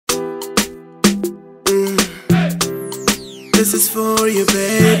This is for you,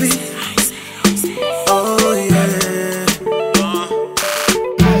 baby. Oh yeah.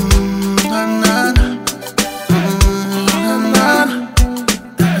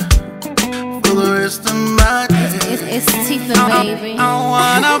 For the rest of my days. It's Tyfah, baby. I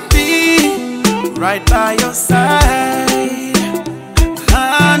wanna be right by your side,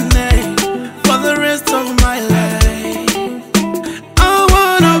 honey, for the rest of my life. I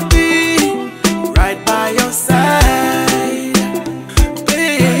wanna be right by your side,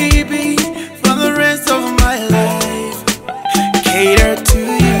 baby, for the rest of my life. Cater to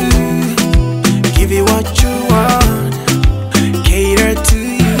you, give you what you want. Cater to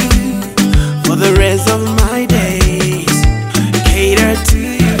you for the rest of my days. Cater to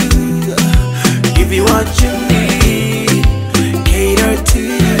you, give you what you need. Cater to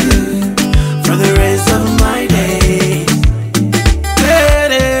you for the rest of my days.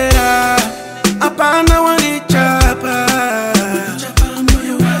 Apana wanichapa,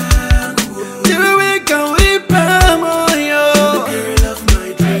 niweka wipa moyo. Girl of my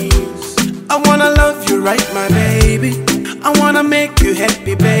dreams, I wanna love you right, my baby. I wanna make you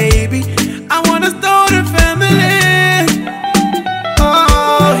happy, baby. I wanna start a family.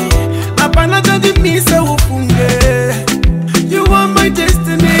 Oh, yeah. Apana jadi misa ufunge. You are my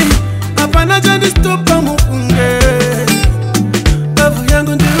destiny. Apana jadi stop amufunge. Babu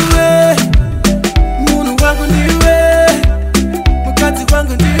yangu ndiwe, munu wangu ndiwe, mukati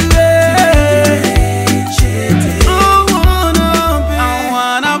wangu ndiwe. I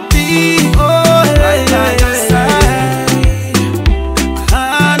wanna be right by your side,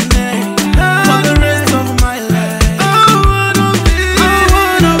 honey, for the rest of my life. I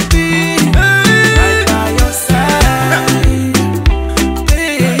wanna be right by your side,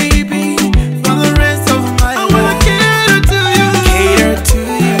 baby, for the rest of my life. I wanna cater to you,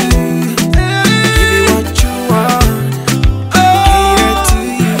 give you what you want. Cater to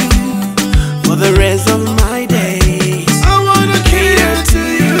you for the rest of my days. I wanna cater to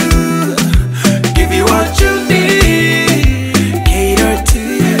you, give you what you need. Cater to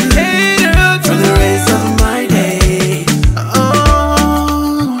you for the rest of my days.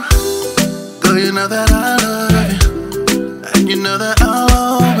 Oh, girl, you know that I love you, and you know that I'll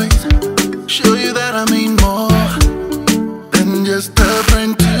always show you that I mean more than just a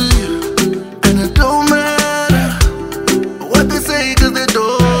friend to you. And it don't matter what they say, 'cause they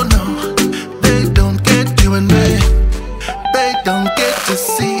don't know. They don't get you and me. They don't get to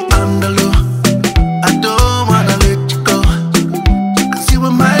see under low. I don't wanna let you go, 'cause you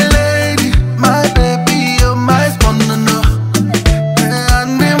were my lady, my baby, you're my one to know.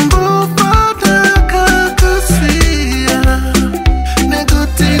 And we move for the kakusia.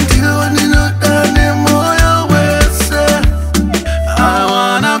 Negutin you and you know that moyo wese. I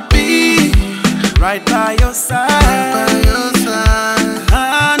wanna be right by your side.